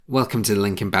Welcome to the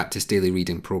Lincoln Baptist Daily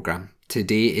Reading Programme.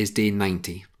 Today is day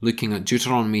 90, looking at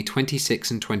Deuteronomy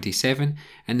 26 and 27,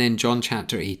 and then John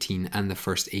chapter 18 and the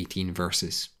first 18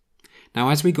 verses. Now,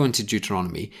 as we go into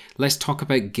Deuteronomy, let's talk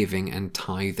about giving and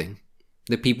tithing.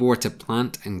 The people were to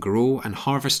plant and grow and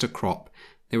harvest a crop.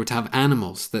 They were to have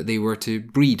animals that they were to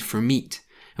breed for meat.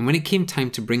 And when it came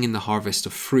time to bring in the harvest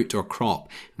of fruit or crop,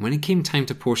 and when it came time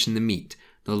to portion the meat,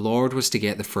 the Lord was to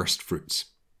get the first fruits.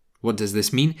 What does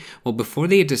this mean? Well, before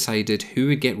they had decided who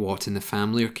would get what in the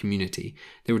family or community,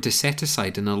 they were to set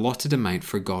aside an allotted amount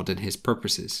for God and His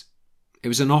purposes. It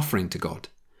was an offering to God,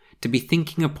 to be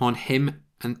thinking upon Him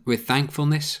and with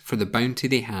thankfulness for the bounty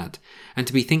they had, and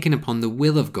to be thinking upon the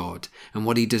will of God and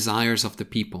what He desires of the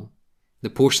people. The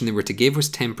portion they were to give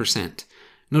was 10%.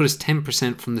 Notice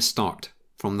 10% from the start,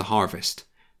 from the harvest.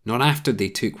 Not after they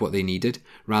took what they needed,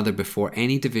 rather before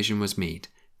any division was made.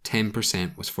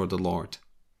 10% was for the Lord.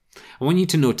 I want you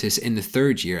to notice in the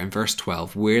third year, in verse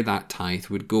 12, where that tithe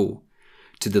would go.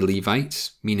 To the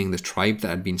Levites, meaning the tribe that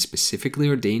had been specifically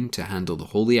ordained to handle the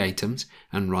holy items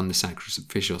and run the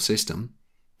sacrificial system.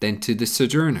 Then to the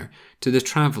sojourner, to the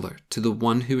traveller, to the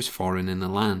one who was foreign in the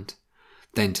land.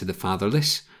 Then to the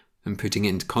fatherless, and putting it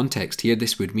into context here,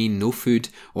 this would mean no food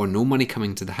or no money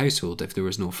coming to the household if there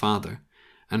was no father.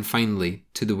 And finally,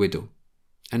 to the widow.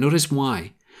 And notice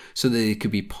why. So that they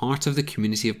could be part of the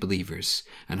community of believers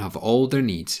and have all their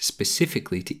needs,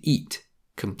 specifically to eat,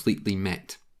 completely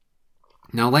met.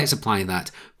 Now let's apply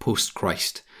that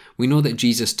post-Christ. We know that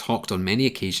Jesus talked on many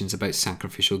occasions about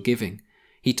sacrificial giving.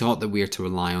 He taught that we are to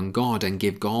rely on God and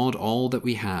give God all that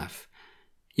we have.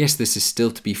 Yes, this is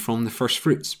still to be from the first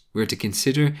fruits. We are to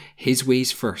consider His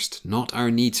ways first, not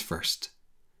our needs first.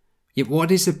 Yet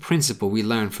what is the principle we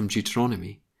learn from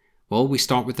Deuteronomy? Well, we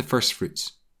start with the first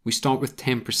fruits. We start with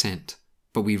 10%,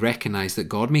 but we recognize that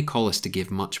God may call us to give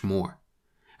much more.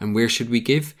 And where should we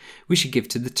give? We should give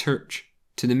to the church,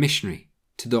 to the missionary,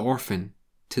 to the orphan,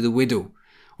 to the widow,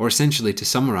 or essentially to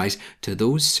summarize, to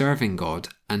those serving God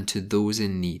and to those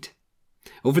in need.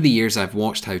 Over the years, I've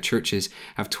watched how churches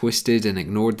have twisted and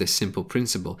ignored this simple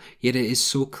principle, yet it is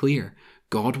so clear.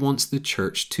 God wants the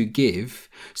church to give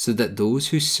so that those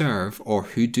who serve or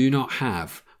who do not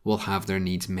have will have their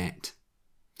needs met.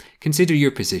 Consider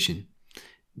your position.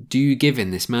 Do you give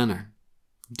in this manner?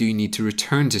 Do you need to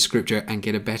return to Scripture and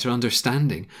get a better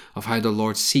understanding of how the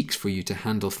Lord seeks for you to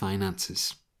handle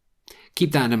finances?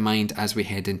 Keep that in mind as we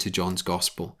head into John's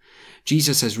Gospel.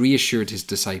 Jesus has reassured His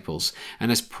disciples and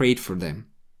has prayed for them.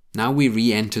 Now we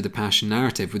re-enter the Passion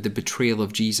narrative with the betrayal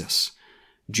of Jesus.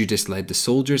 Judas led the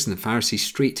soldiers and the Pharisees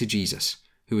straight to Jesus,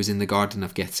 who was in the Garden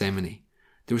of Gethsemane.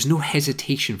 There was no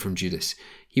hesitation from Judas.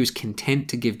 He was content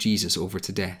to give Jesus over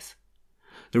to death.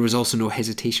 There was also no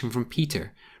hesitation from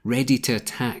Peter, ready to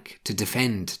attack, to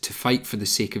defend, to fight for the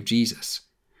sake of Jesus.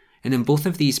 And in both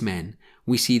of these men,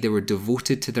 we see they were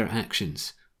devoted to their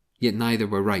actions, yet neither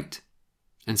were right.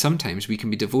 And sometimes we can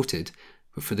be devoted,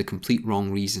 but for the complete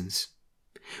wrong reasons.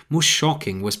 Most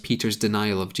shocking was Peter's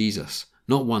denial of Jesus,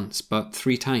 not once, but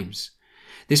 3 times.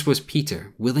 This was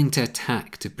Peter, willing to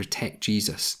attack to protect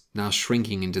Jesus, now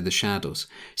shrinking into the shadows,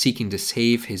 seeking to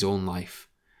save his own life.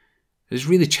 It has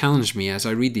really challenged me as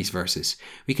I read these verses.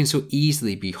 We can so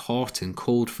easily be hot and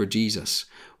cold for Jesus,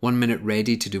 1 minute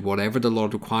ready to do whatever the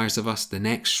Lord requires of us, the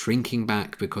next shrinking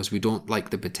back because we don't like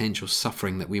the potential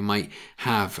suffering that we might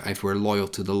have if we're loyal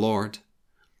to the Lord.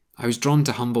 I was drawn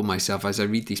to humble myself as I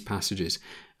read these passages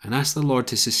and ask the Lord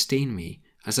to sustain me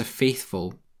as a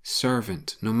faithful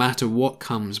servant, no matter what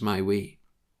comes my way.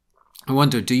 I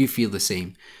wonder, do you feel the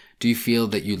same? Do you feel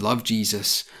that you love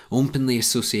Jesus, openly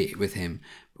associate with Him,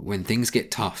 but when things get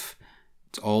tough,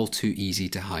 it's all too easy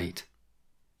to hide?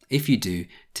 If you do,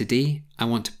 today I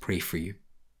want to pray for you.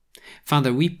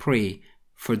 Father, we pray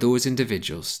for those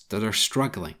individuals that are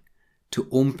struggling to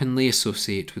openly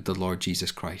associate with the Lord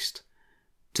Jesus Christ.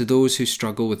 To those who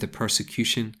struggle with the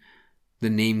persecution,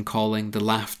 the name-calling, the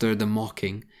laughter, the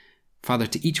mocking, Father,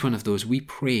 to each one of those, we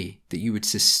pray that you would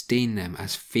sustain them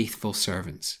as faithful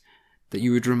servants, that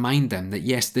you would remind them that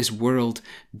yes, this world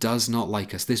does not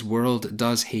like us, this world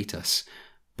does hate us,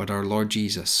 but our Lord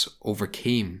Jesus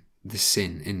overcame the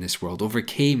sin in this world,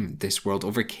 overcame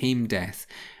death,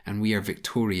 and we are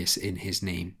victorious in His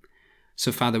name.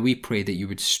 So Father, we pray that you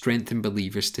would strengthen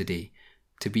believers today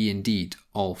to be indeed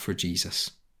all for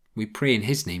Jesus. We pray in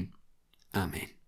His name. Amen.